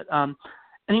people. But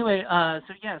anyway, so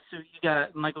you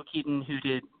got Michael Keaton who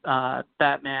did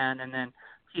Batman, and then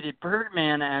he did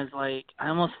Birdman as like I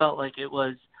almost felt like it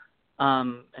was.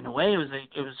 In a way, it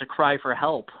was a cry for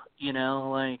help, he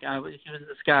was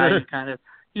this guy who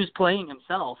he was playing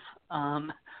himself,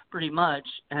 pretty much,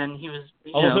 and he was,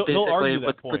 basically he'll argue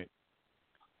that point.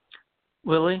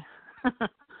 Will he?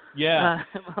 Yeah,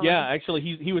 Actually,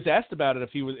 he was asked about it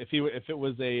if it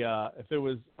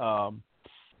was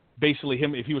basically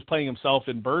him if he was playing himself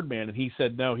in Birdman, and he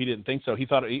said no, he didn't think so. He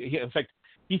thought in fact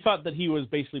he thought that he was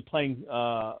basically playing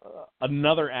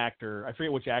another actor. I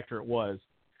forget which actor it was,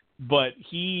 but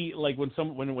he like when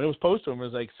it was posed to him, it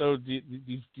was like, so do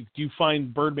you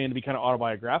find Birdman to be kind of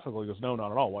autobiographical? He goes, no,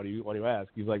 not at all. Why do you ask?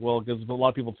 He's like, well, because a lot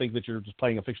of people think that you're just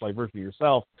playing a fictionalized version of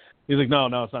yourself. He's like, no,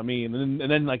 it's not me. And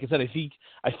then like I said, I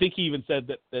think he even said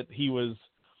that he was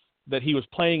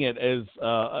playing it as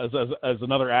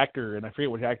another actor, and I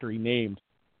forget which actor he named.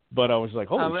 But I was like,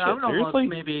 holy shit, I would seriously? almost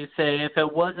maybe say if it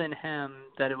wasn't him,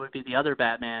 that it would be the other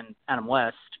Batman, Adam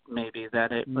West, maybe,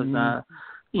 that it was,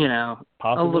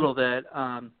 Possibly. a little bit,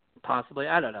 possibly.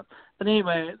 I don't know. But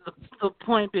anyway, the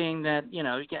point being that,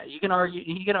 yeah, you can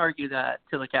argue that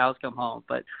till the cows come home,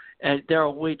 but there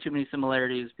are way too many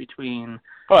similarities between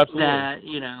that,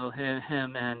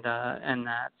 him and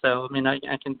that. So, I mean,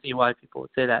 I can see why people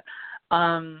would say that.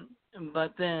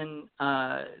 But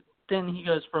then he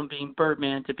goes from being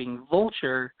Birdman to being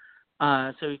Vulture.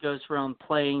 So he goes from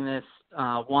playing this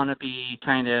wannabe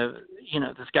kind of,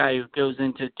 this guy who goes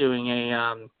into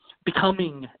doing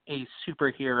becoming a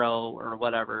superhero or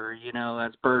whatever,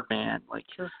 as Birdman, like,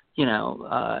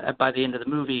 by the end of the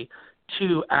movie,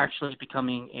 to actually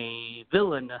becoming a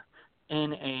villain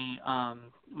in a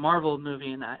Marvel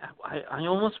movie. And I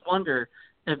almost wonder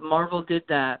if Marvel did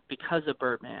that because of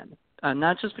Birdman,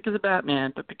 not just because of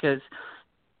Batman, but because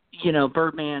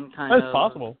Birdman kind of. That's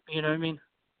possible. You know what I mean?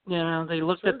 They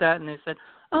looked at that and they said,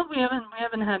 "Oh, we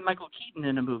haven't had Michael Keaton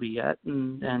in a movie yet,"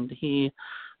 and he,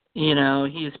 he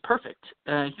is perfect.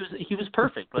 He was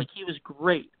perfect. Like, he was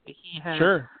great. He had.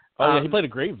 Sure. Oh yeah, he played a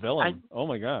great villain. Oh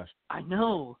my gosh. I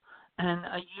know, and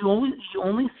you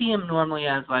only see him normally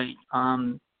as like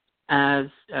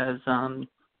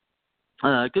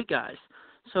good guys.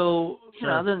 So,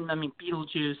 other than,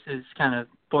 Beetlejuice is kind of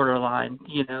borderline,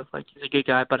 like he's a good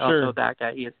guy, but also a bad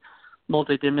guy. He is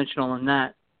multidimensional in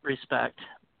that respect.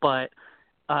 But,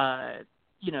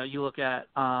 you look at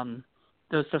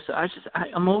those stuff. So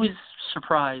I'm always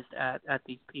surprised at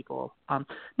these people.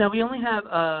 Now, we only have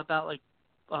about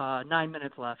 9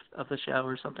 minutes left of the show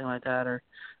or something like that.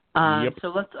 So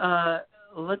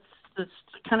let's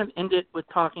kind of end it with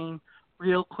talking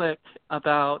real quick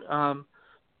about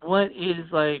what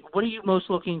are you most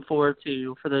looking forward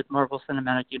to for the Marvel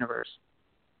Cinematic Universe?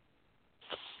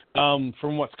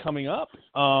 From what's coming up?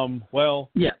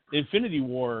 Yeah. Infinity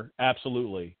War,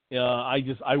 absolutely.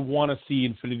 I want to see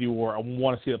Infinity War. I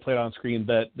want to see it played on screen.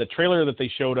 The trailer that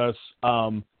they showed us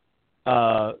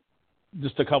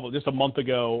just a month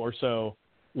ago or so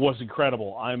was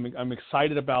incredible. I'm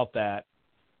excited about that.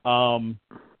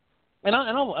 And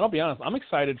I'll be honest, I'm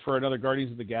excited for another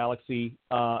Guardians of the Galaxy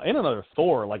and another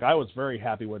Thor. Like, I was very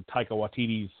happy with Taika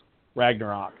Waititi's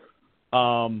Ragnarok.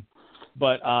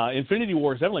 But Infinity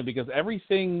War is definitely, because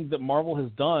everything that Marvel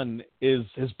has done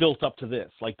has built up to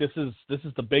this. Like, this is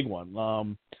the big one.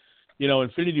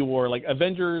 Infinity War, like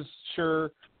Avengers,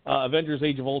 sure. Avengers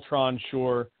Age of Ultron,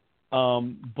 sure.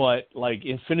 But like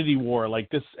Infinity War,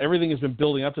 like this, everything has been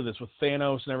building up to this with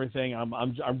Thanos and everything.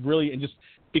 I'm really, and just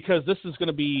because this is going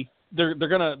to be, they're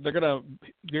gonna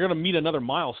meet another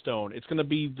milestone. It's going to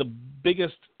be the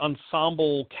biggest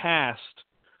ensemble cast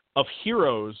of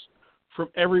heroes from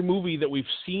every movie that we've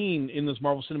seen in this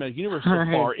Marvel Cinematic Universe so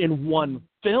far in one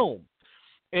film.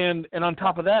 And on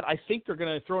top of that, I think they're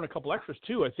going to throw in a couple extras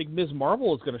too. I think Ms.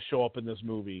 Marvel is going to show up in this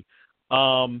movie.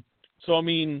 So I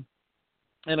mean,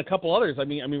 and a couple others. I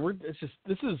mean,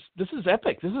 this is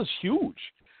epic. This is huge,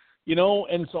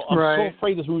 And so I'm so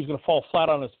afraid this movie's going to fall flat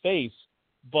on its face.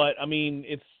 But I mean,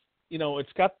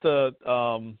 it's got the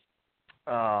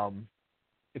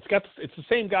it's the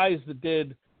same guys that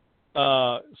did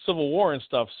Civil War and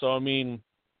stuff. So I mean,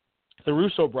 the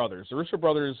Russo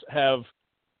brothers have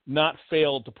not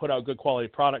failed to put out good quality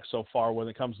products so far when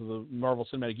it comes to the Marvel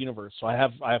Cinematic Universe. So I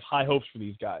have high hopes for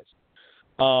these guys.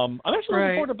 I'm actually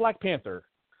looking forward to Black Panther.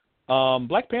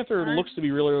 Black Panther looks to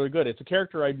be really, really good. It's a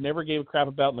character I never gave a crap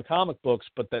about in the comic books,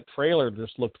 but that trailer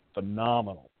just looked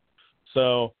phenomenal.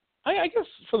 So I guess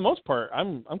for the most part,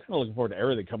 I'm kind of looking forward to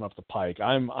everything coming up the pike.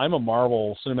 I'm a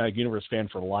Marvel Cinematic Universe fan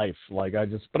for life. Like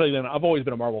but then I've always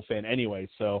been a Marvel fan anyway.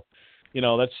 So,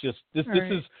 that's just this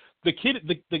is the kid,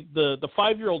 the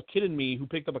 5-year-old kid in me who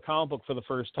picked up a comic book for the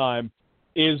first time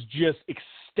is just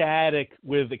ecstatic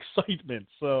with excitement.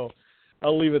 So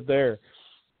I'll leave it there.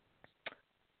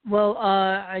 Well,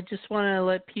 I just want to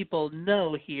let people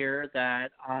know here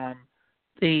that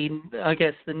the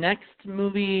next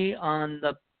movie on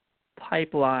the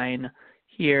pipeline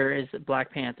here is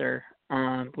Black Panther,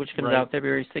 which comes out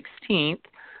February 16th.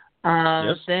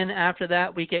 Yes. Then after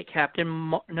that, we get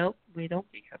Nope, we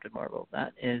don't get Captain Marvel.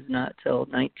 That is not till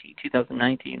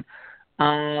 2019.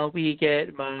 We get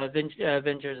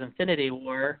Avengers Infinity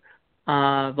War,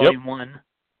 Volume 1.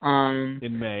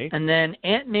 In May. And then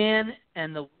Ant-Man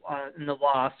and the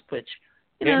Wasp, which,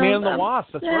 Ant-Man and the Wasp,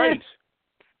 that's right.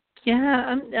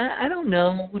 Yeah, I don't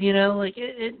know.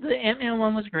 The Ant-Man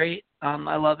one was great.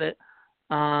 I love it.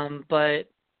 But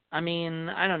I mean,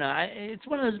 I don't know. It's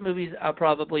one of those movies I'll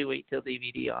probably wait till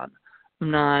DVD on.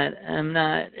 I'm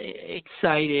not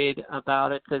excited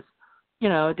about it because,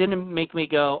 it didn't make me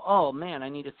go, oh man, I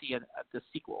need to see the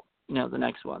sequel. The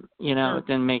next one. It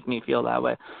didn't make me feel that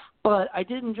way. But I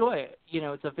did enjoy it.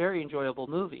 It's a very enjoyable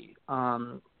movie.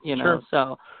 Sure.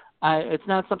 So. It's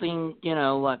not something,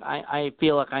 I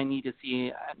feel like I need to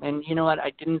see. And you know what?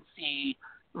 I didn't see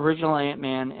original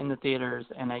Ant-Man in the theaters,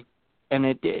 and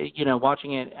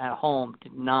watching it at home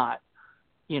did not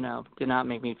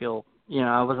make me feel,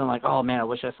 I wasn't like, oh man, I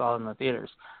wish I saw it in the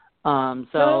theaters.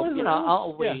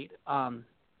 I'll wait.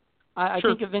 I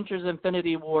think Avengers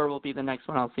Infinity War will be the next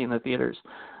one I'll see in the theaters.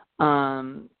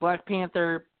 Black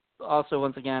Panther, also,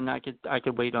 once again, I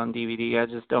could wait on DVD.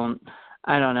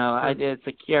 I don't know. It's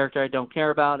a character I don't care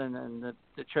about, and then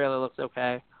the trailer looks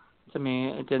okay to me.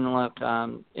 It didn't look.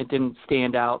 It didn't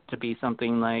stand out to be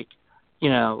something like, I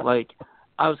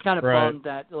was kind of bummed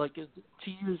that, to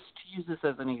use this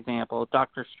as an example,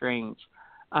 Doctor Strange.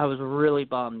 I was really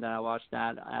bummed that I watched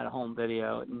that at home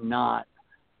video, not,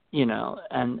 and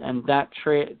that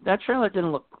trailer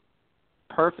didn't look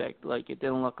perfect. Like, it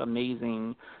didn't look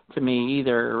amazing to me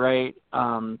either, right?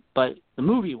 But the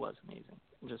movie was amazing.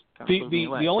 Just kind of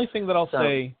the only thing that I'll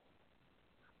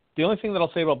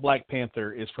say about Black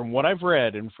Panther is, from what I've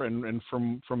read and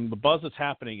from the buzz that's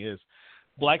happening, is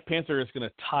Black Panther is going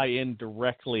to tie in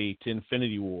directly to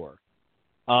Infinity War,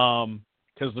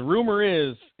 because the rumor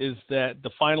is that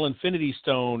the final Infinity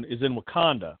Stone is in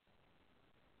Wakanda,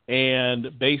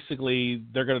 and basically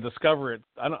they're going to discover it.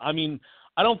 I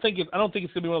don't think it's going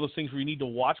to be one of those things where you need to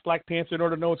watch Black Panther in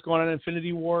order to know what's going on in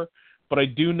Infinity War. But I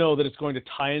do know that it's going to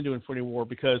tie into Infinity War,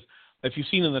 because if you've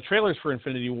seen in the trailers for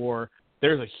Infinity War,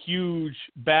 there's a huge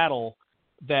battle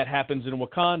that happens in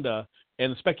Wakanda,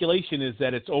 and the speculation is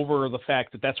that it's over the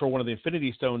fact that that's where one of the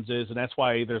Infinity Stones is, and that's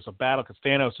why there's a battle, because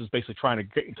Thanos is basically trying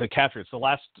to capture it.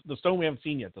 It's the stone we haven't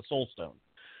seen yet, the Soul Stone.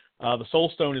 The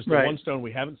Soul Stone is the one stone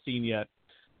we haven't seen yet,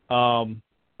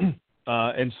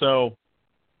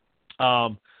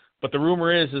 but the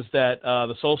rumor is that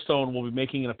the Soul Stone will be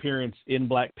making an appearance in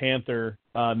Black Panther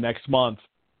next month,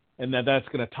 and that's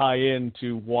going to tie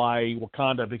into why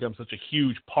Wakanda becomes such a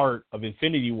huge part of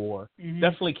Infinity War. Mm-hmm.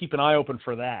 Definitely keep an eye open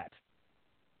for that.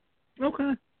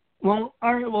 Okay. Well,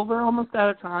 all right. Well, we're almost out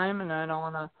of time, and I don't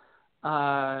want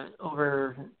to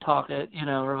over talk it,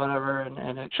 or whatever,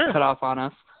 and it cut off on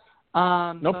us.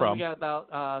 No problem. We got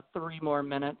about 3 more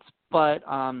minutes, but.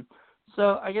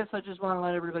 So I guess I just want to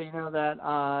let everybody know that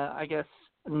I guess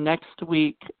next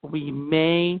week we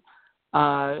may,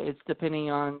 it's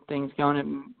depending on things going, it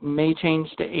may change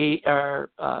to 8 or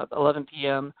 11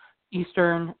 p.m.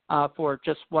 Eastern for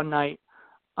just one night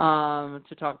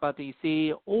to talk about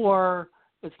DC, or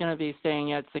it's going to be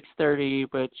staying at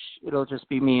 6:30, which it'll just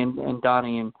be me and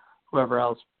Donnie and whoever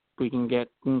else we can get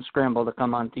and scramble to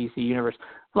come on DC Universe.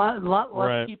 A lot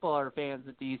less people are fans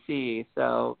of DC,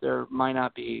 so there might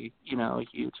not be, a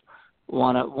huge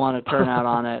want to turn out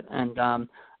on it. And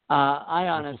I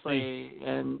honestly,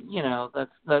 and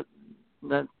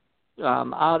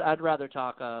I'd rather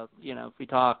talk. If we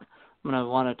talk, I'm gonna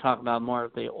want to talk about more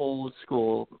of the old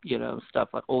school, stuff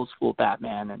like old school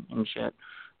Batman and shit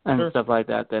and stuff like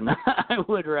that. Than I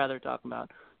would rather talk about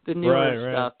the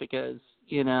newer stuff, because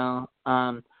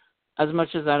as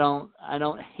much as I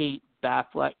don't hate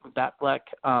Batfleck,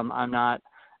 I'm not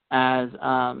as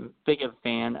big a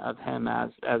fan of him as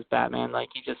Batman. Like,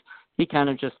 he kind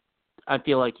of just, I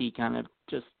feel like he kind of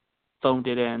just phoned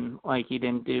it in, like he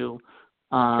didn't do,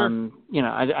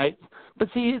 but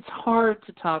see, it's hard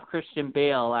to top Christian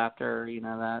Bale after,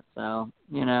 that, so,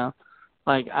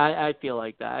 like, I feel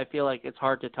like that. I feel like it's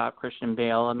hard to top Christian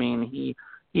Bale. I mean, he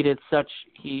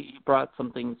brought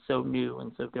something so new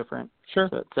and so different.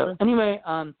 So anyway,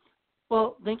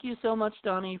 well, thank you so much,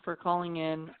 Donnie, for calling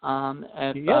in. No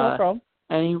problem.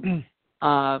 And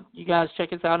you guys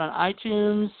check us out on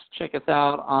iTunes. Check us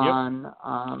out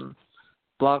on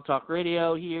Blog Talk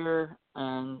Radio here,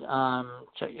 and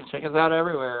check us out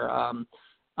everywhere.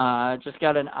 I just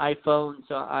got an iPhone,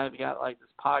 so I've got like this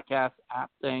podcast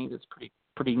app thing that's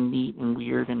pretty neat and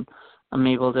weird, and I'm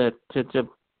able to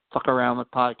fuck around with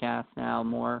podcasts now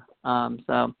more. So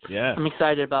I'm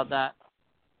excited about that.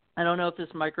 I don't know if this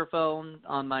microphone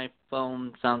on my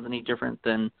phone sounds any different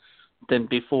than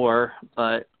before,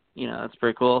 but it's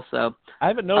pretty cool. So I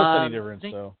haven't noticed any difference.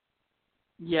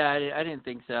 Yeah, I didn't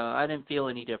think so. I didn't feel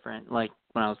any different, like,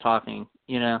 when I was talking,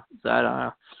 So I don't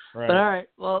know. Right. But all right.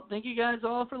 Well, thank you guys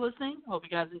all for listening. Hope you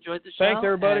guys enjoyed the show. Thanks,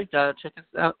 everybody. And, check us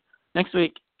out next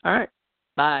week. All right.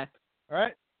 Bye. All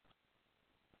right.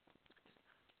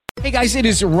 Hey guys, it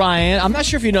is Ryan. I'm not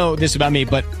sure if you know this about me,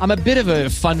 but I'm a bit of a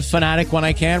fun fanatic when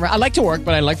I can. I like to work,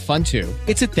 but I like fun too.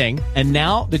 It's a thing. And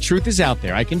now the truth is out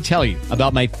there. I can tell you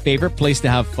about my favorite place to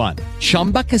have fun.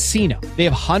 Chumba Casino. They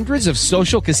have hundreds of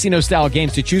social casino style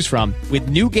games to choose from with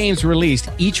new games released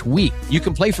each week. You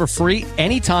can play for free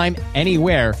anytime,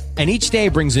 anywhere. And each day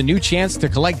brings a new chance to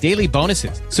collect daily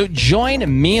bonuses. So join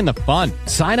me in the fun.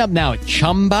 Sign up now at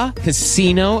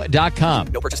ChumbaCasino.com.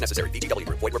 No purchase necessary. VGW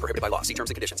Group. Void where prohibited by law. See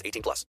terms and conditions. 18+.